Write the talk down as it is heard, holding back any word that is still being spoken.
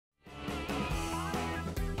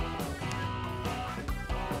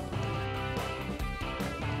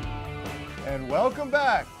And welcome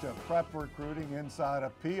back to Prep Recruiting Inside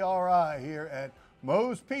of PRI here at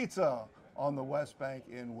Moe's Pizza on the West Bank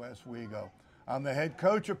in Westwego. I'm the head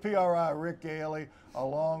coach of PRI, Rick Gailey,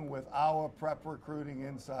 along with our Prep Recruiting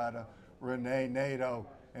Insider, Rene Nato.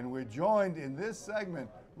 And we're joined in this segment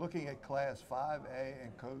looking at Class 5A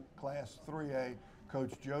and Class 3A,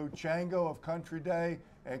 Coach Joe Chango of Country Day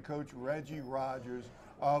and Coach Reggie Rogers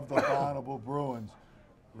of the Bonnabel Bruins.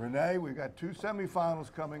 Rene, we've got two semifinals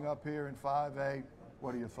coming up here in 5A.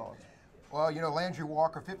 What are your thoughts? Well, you know, Landry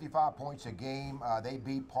Walker, 55 points a game. They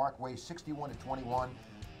beat Parkway 61-21.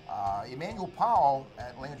 Emmanuel Powell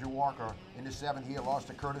at Landry Walker in the seventh year lost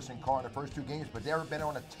to Curtis and Carr the first two games, but they've been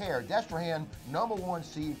on a tear. Destrehan, #1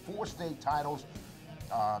 seed, 4 state titles,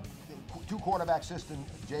 2 quarterback system,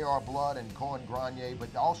 J.R. Blood and Cohen Grenier,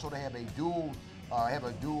 but also they have a dual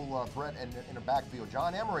threat in the backfield.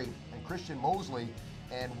 John Emery and Christian Mosley.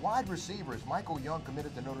 And wide receivers, Michael Young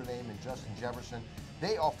committed to Notre Dame and Justin Jefferson.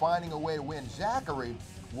 They are finding a way to win. Zachary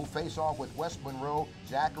will face off with West Monroe.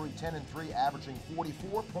 Zachary 10-3, averaging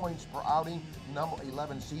 44 points per outing,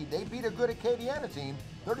 #11 seed. They beat a good Acadiana team,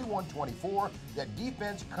 31-24. That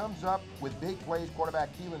defense comes up with big plays.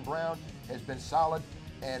 Quarterback Keelan Brown has been solid.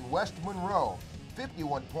 And West Monroe,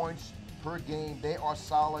 51 points per game. They are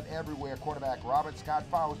solid everywhere. Quarterback Robert Scott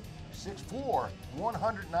Faust, 6'4",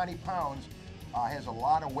 190 pounds. Has a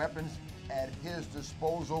lot of weapons at his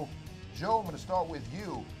disposal. Joe, I'm going to start with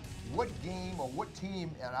you. What game or what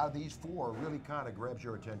team out of these four really kind of grabs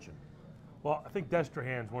your attention? Well, I think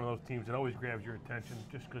Destrehan's one of those teams that always grabs your attention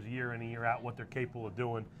just because year in and year out what they're capable of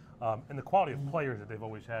doing and the quality of players that they've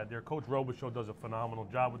always had. Their coach Robichaud does a phenomenal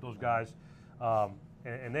job with those guys.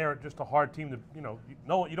 And they're just a hard team to, you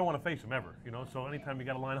don't want to face them ever, So anytime you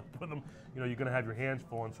got to line up with them, you're going to have your hands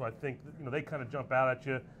full. And so I think, they kind of jump out at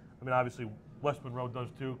you. I mean, obviously, West Monroe does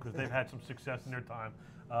too because they've had some success in their time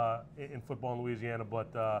in football in Louisiana.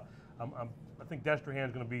 But I think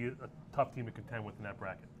Destrehan's going to be a tough team to contend with in that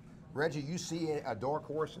bracket. Reggie, you see a dark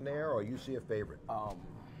horse in there, or you see a favorite? I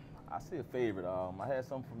see a favorite. I had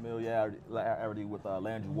some familiarity with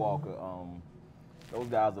Landry Walker. Those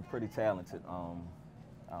guys are pretty talented.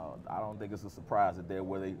 I don't think it's a surprise that they're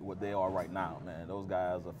what they are right now, man. Those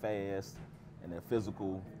guys are fast and they're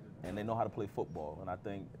physical and they know how to play football. And I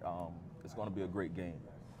think it's going to be a great game.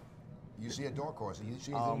 You see a dark horse. You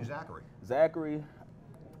see anything Zachary? Zachary,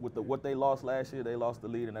 with what they lost last year, they lost the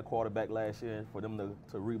lead in their quarterback last year. For them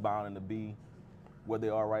to rebound and to be where they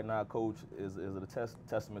are right now, Coach, is a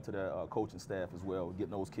testament to their coaching staff as well,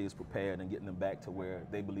 getting those kids prepared and getting them back to where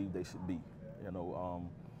they believe they should be.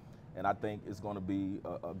 And I think it's going to be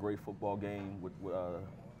a great football game with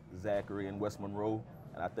Zachary and West Monroe,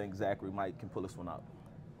 and I think Zachary can pull this one out.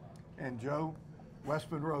 And Joe,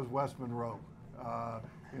 West Monroe's West Monroe.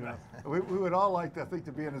 We would all like, I think,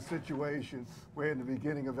 to be in a situation where in the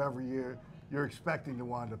beginning of every year, you're expecting to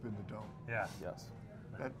wind up in the dome. Yeah. Yes.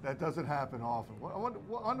 That doesn't happen often. I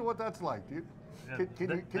wonder what that's like. Can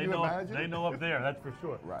you imagine? They know up there, that's for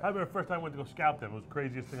sure. Right. I remember the first time I went to go scout them. It was the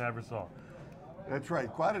craziest thing I ever saw. That's right.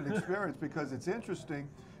 Quite an experience because it's interesting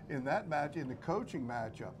in that match, in the coaching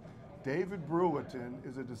matchup. David Brewerton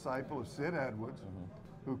is a disciple of Sid Edwards,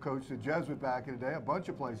 who coached the Jesuit back in the day, a bunch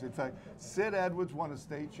of places. In fact, Sid Edwards won a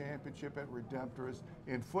state championship at Redemptorist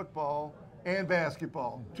in football and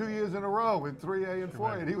basketball 2 years in a row in 3A and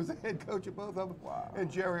 4A, and he was the head coach of both of them. Wow.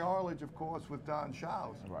 And Jerry Arledge, of course, with Don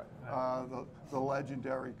Schaus, right. The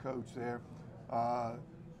legendary coach there.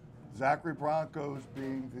 Zachary Broncos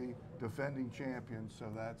being the defending champions, so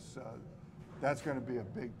that's going to be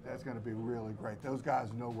that's going to be really great. Those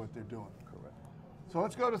guys know what they're doing. Correct. So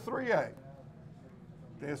let's go to 3A.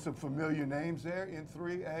 There's some familiar names there in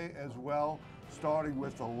 3A as well, starting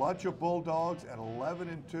with the Lutcher Bulldogs at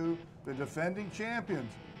 11-2, the defending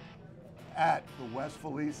champions at the West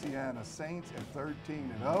Feliciana Saints at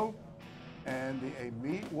 13-0, and the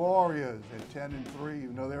Amite Warriors at 10-3,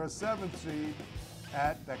 even though they're a 7th seed,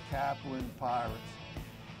 at the Kaplan Pirates.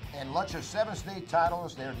 And Lutcher, 7 state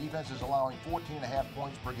titles. Their defense is allowing 14.5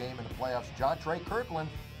 points per game in the playoffs. John Trey Kirkland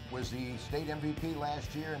was the state MVP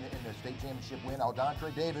last year in the state championship win.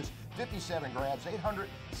 Aldontre Davis, 57 grabs,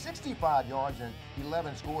 865 yards, and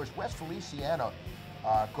 11 scores. West Feliciana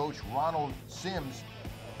coach Ronald Sims,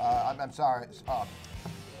 Ronald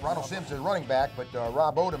Sims is running back, but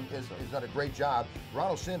Rob Odom has done a great job.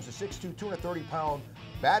 Ronald Sims, a 6'2", 230-pound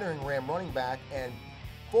battering ram running back, and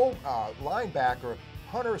full linebacker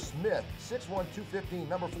Hunter Smith, 6'1", 215,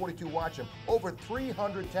 number 42, watch him, over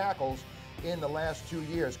 300 tackles in the last 2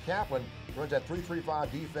 years. Kaplan runs that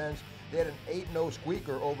 3-3-5 defense. They had an 8-0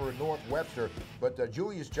 squeaker over North Webster, but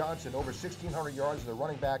Julius Johnson, over 1,600 yards as a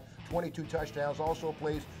running back, 22 touchdowns, also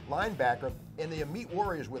plays linebacker. And the Meat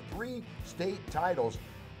Warriors with 3 state titles,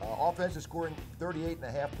 offensive scoring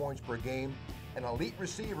 38.5 points per game, an elite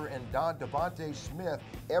receiver in Devontae Smith.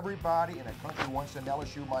 Everybody in the country wants him.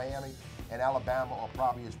 LSU, Miami, and Alabama are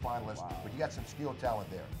probably his finalists, but you got some skill talent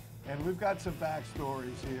there. And we've got some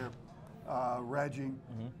backstories here, Reggie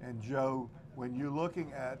and Joe. When you're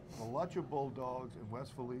looking at the Lutcher Bulldogs in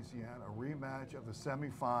West Feliciana, a rematch of the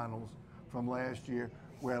semifinals from last year,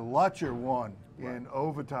 where Lutcher won in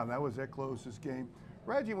overtime. That was their closest game.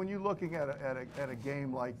 Reggie, when you're looking at a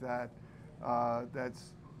game like that,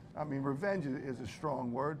 I mean, revenge is a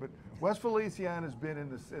strong word, but West Feliciana has been in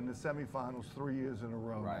the semifinals 3 years in a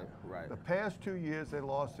row. Right. The past 2 years, they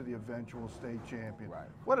lost to the eventual state champion. Right.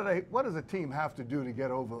 What does a team have to do to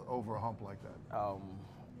get over a hump like that?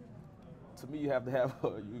 To me, you have to have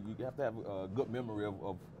a good memory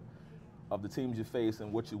of the teams you face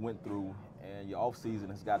and what you went through, and your off season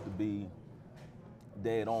has got to be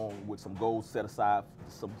dead on with some goals set aside,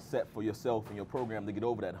 some set for yourself and your program to get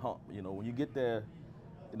over that hump. You know, when you get there,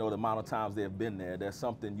 you know, the amount of times they've been there, there's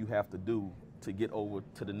something you have to do to get over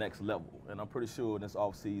to the next level. And I'm pretty sure in this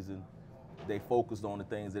off season, they focused on the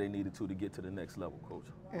things that they needed to get to the next level, Coach.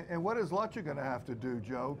 And what is Lutcher going to have to do,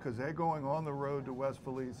 Joe? Because they're going on the road to West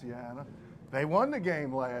Feliciana. They won the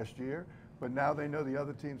game last year, but now they know the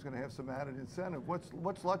other team's going to have some added incentive. What's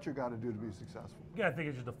Lutcher got to do to be successful? Yeah, I think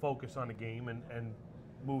it's just a focus on the game and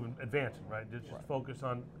moving, advancing, right? Just focus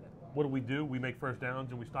on what do? We make first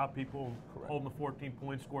downs and we stop people, holding the 14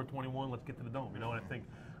 points, score 21, let's get to the dome. You know, and I think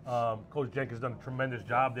Coach Jenkins has done a tremendous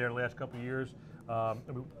job there the last couple of years.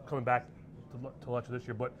 Coming back to Lutcher this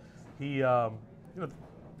year, but he, you know,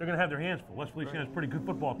 they're going to have their hands full. West Feliciana is a pretty good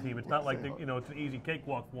football team. It's not like it's an easy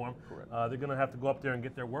cakewalk for them. They're going to have to go up there and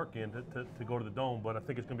get their work in to go to the dome. But I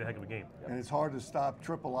think it's going to be a heck of a game. And it's hard to stop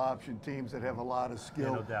triple option teams that have a lot of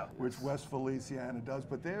skill, no doubt. which West Feliciana does.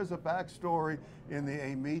 But there's a backstory in the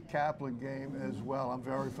Amite Kaplan game as well. I'm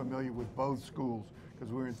very familiar with both schools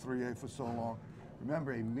because we were in 3A for so long.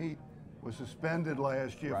 Remember, Amite was suspended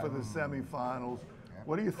last year for the semifinals.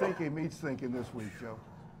 What do you think Amite's thinking this week, Joe?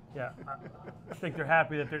 Yeah, I think they're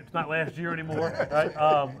happy that it's not last year anymore. Right?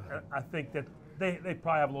 I think that they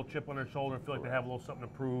probably have a little chip on their shoulder and feel like they have a little something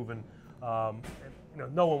to prove. And you know,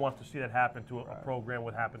 no one wants to see that happen to a program.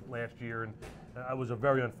 What happened last year, and it was a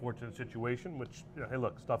very unfortunate situation. Which, you know, hey,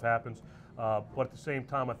 look, stuff happens. But at the same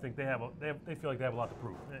time, I think they feel like they have a lot to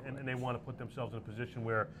prove, and they want to put themselves in a position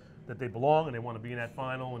where that they belong, and they want to be in that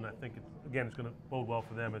final. And I think it's going to bode well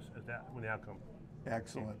for them as when the outcome.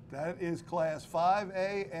 Excellent. That is Class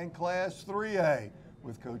 5A and Class 3A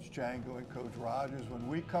with Coach Chango and Coach Rogers. When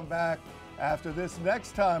we come back after this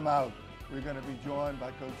next time out, we're going to be joined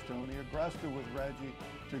by Coach Tony Agresta with Reggie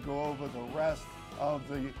to go over the rest of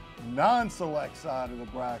the non-select side of the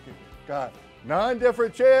bracket. Got 9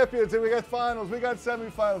 different champions, and we got finals, we got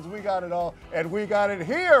semifinals, we got it all, and we got it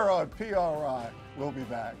here on PRI. We'll be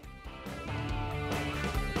back.